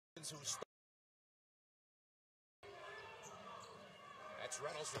That's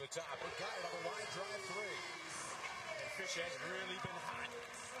Reynolds for the top. He got it on the line drive three. And Fish has really been hot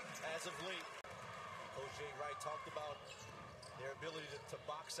as of late. Coach Jay Wright talked about their ability to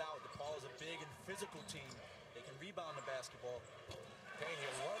box out. DePaul is a big and physical team. They can rebound the basketball.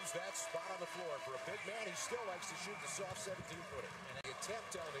 Pena loves that spot on the floor. For a big man, he still likes to shoot the soft 17-footer. And the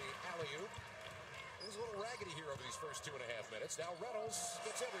attempt on the alley-oop. It was a little raggedy here over these first 2.5 minutes. Now Reynolds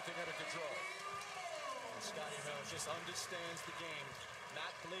gets everything under control. And Scotty Reynolds just understands the game. Not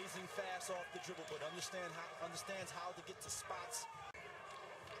blazing fast off the dribble, but understands how to get to spots.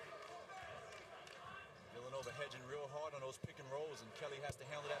 Villanova hedging real hard on those pick and rolls, and Kelly has to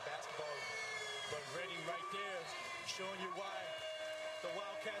handle that basketball. But Redding right there, showing you why the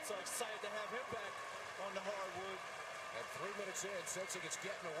Wildcats are excited to have him back on the hardwood. And 3 minutes in, sensing it's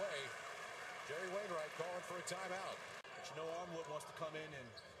getting away, Jerry Wainwright calling for a timeout. But you know Armwood wants to come in and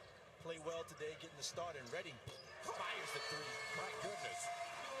play well today, getting the start, and Redding fires the three. My goodness.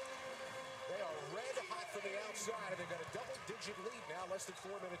 They are red hot from the outside, and they've got a double-digit lead now, less than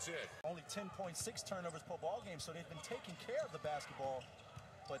 4 minutes in. Only 10.6 turnovers per ball game, so they've been taking care of the basketball,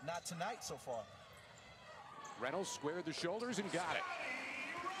 but not tonight so far. Reynolds squared the shoulders and got it.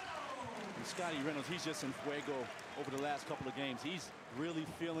 And Scotty Reynolds, he's just in fuego over the last couple of games. He's really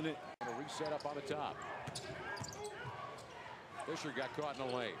feeling it. And a reset up on the top. Fisher got caught in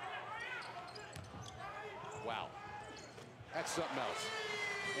the lane. Wow. That's something else.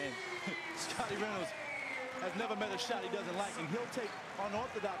 And Scotty Reynolds has never met a shot he doesn't like, and he'll take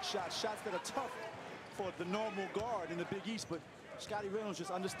unorthodox shots that are tough for the normal guard in the Big East, but Scotty Reynolds just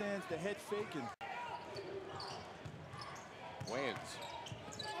understands the head fake. And Wayans.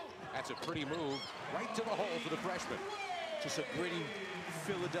 That's a pretty move right to the hole for the freshman. Just a gritty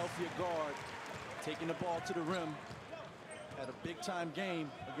Philadelphia guard taking the ball to the rim at a big-time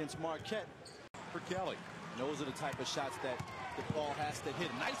game against Marquette. For Kelly. And those are the type of shots that DePaul has to hit.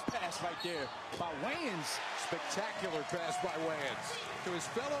 Nice pass right there by Wayans. Spectacular pass by Wayans to his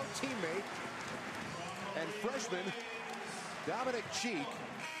fellow teammate and freshman Dominic Cheek.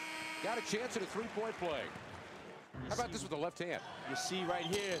 Got a chance at a three-point play. How about this with the left hand? You see right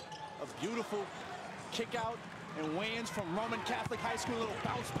here a beautiful kick out, and Wayans from Roman Catholic High School, a little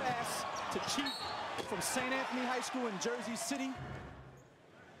bounce pass to Cheek from St. Anthony High School in Jersey City.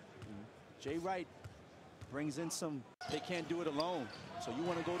 Jay Wright brings in some, they can't do it alone. So you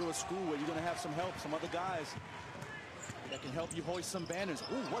want to go to a school where you're going to have some help, some other guys that can help you hoist some banners.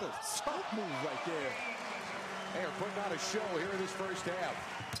 Ooh, what a scoop move right there. They are putting on a show here in this first half.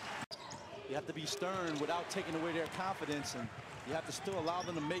 You have to be stern without taking away their confidence, and you have to still allow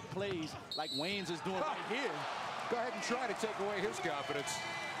them to make plays like Wayans is doing right here. Go ahead and try to take away his confidence.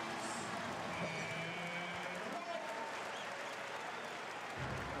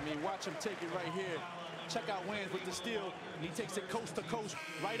 I mean, watch him take it right here. Check out Wayans with the steal, and he takes it coast to coast,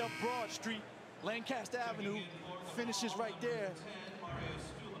 right up Broad Street, Lancaster Avenue, finishes right there.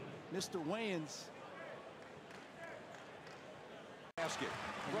 Mr. Wayans. Basket.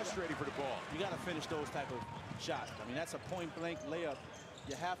 Frustrating for DePaul. You got to finish those type of shots. I mean, that's a point-blank layup.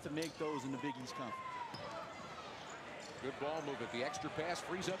 You have to make those in the Big East Conference. Good ball movement. The extra pass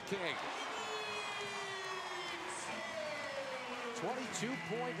frees up King.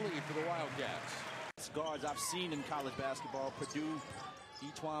 22-point lead for the Wildcats. Guards I've seen in college basketball: Purdue,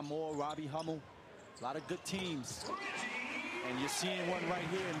 Etwan Moore, Robbie Hummel. A lot of good teams. And you're seeing one right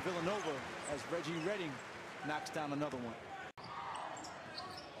here in Villanova as Reggie Redding knocks down another one.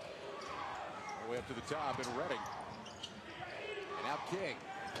 All the way up to the top in Redding. And now King.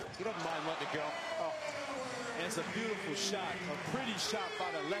 He doesn't mind letting it go. Oh, and it's a beautiful shot, a pretty shot by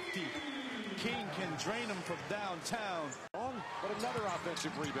the lefty. King can drain him from downtown. But another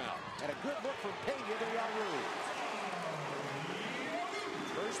offensive rebound. And a good look from Pena to Yaru.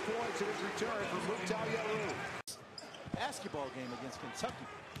 First points in his return from Mukhtar Yaru. Basketball game against Kentucky.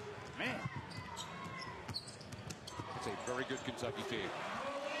 Man. It's a very good Kentucky team.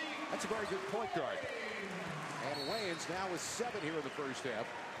 That's a very good point guard. And Wayans now with 7 here in the first half.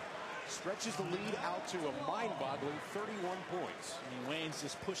 Stretches the lead out to a mind-boggling 31 points. I mean, Wayans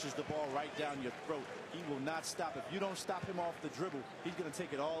just pushes the ball right down your throat. He will not stop. If you don't stop him off the dribble, he's going to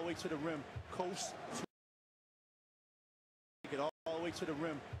take it all the way to the rim, coast to take it all the way to the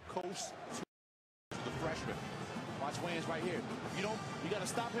rim, coast to the freshman. Watch Wayans right here. If you don't, you got to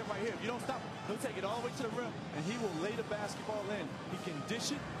stop him right here. If you don't stop, he'll take it all the way to the rim, and he will lay the basketball in. He can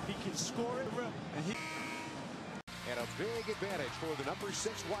dish it, he can score at the rim, and he. And a big advantage for the number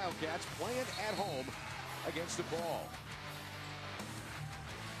 6 Wildcats playing at home against DePaul.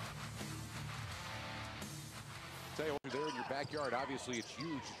 stay home there in your backyard. Obviously, it's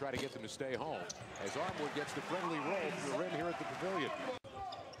huge to try to get them to stay home. As Armwood gets the friendly roll from the rim here at the Pavilion.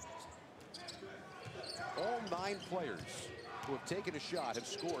 All 9 players who have taken a shot have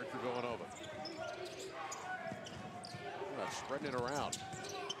scored for Villanova. Spreading it around.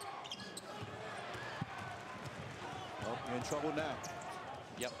 Well, you're in trouble now.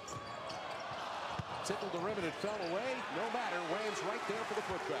 Yep. Tickled the rim and it fell away. No matter. Wayne's right there for the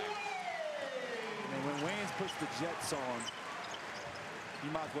putback. And when Wayans puts the Jets on,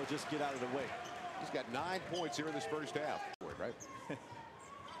 you might as well just get out of the way. He's got 9 points here in this first half. Right?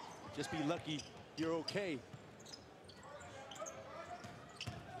 Just be lucky you're okay.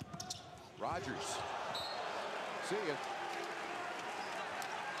 Rogers. See ya.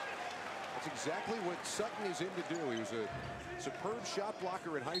 That's exactly what Sutton is in to do. He was a superb shot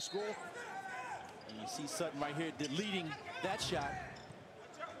blocker in high school. And you see Sutton right here deleting that shot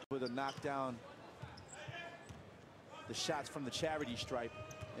with a knockdown. The shots from the charity stripe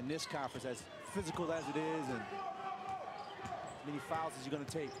in this conference, as physical as it is, and as many fouls as you're going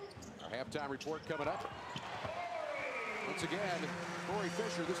to take. Our halftime report coming up. Once again, Corey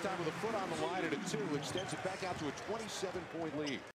Fisher, this time with a foot on the line at a 2, extends it back out to a 27-point lead.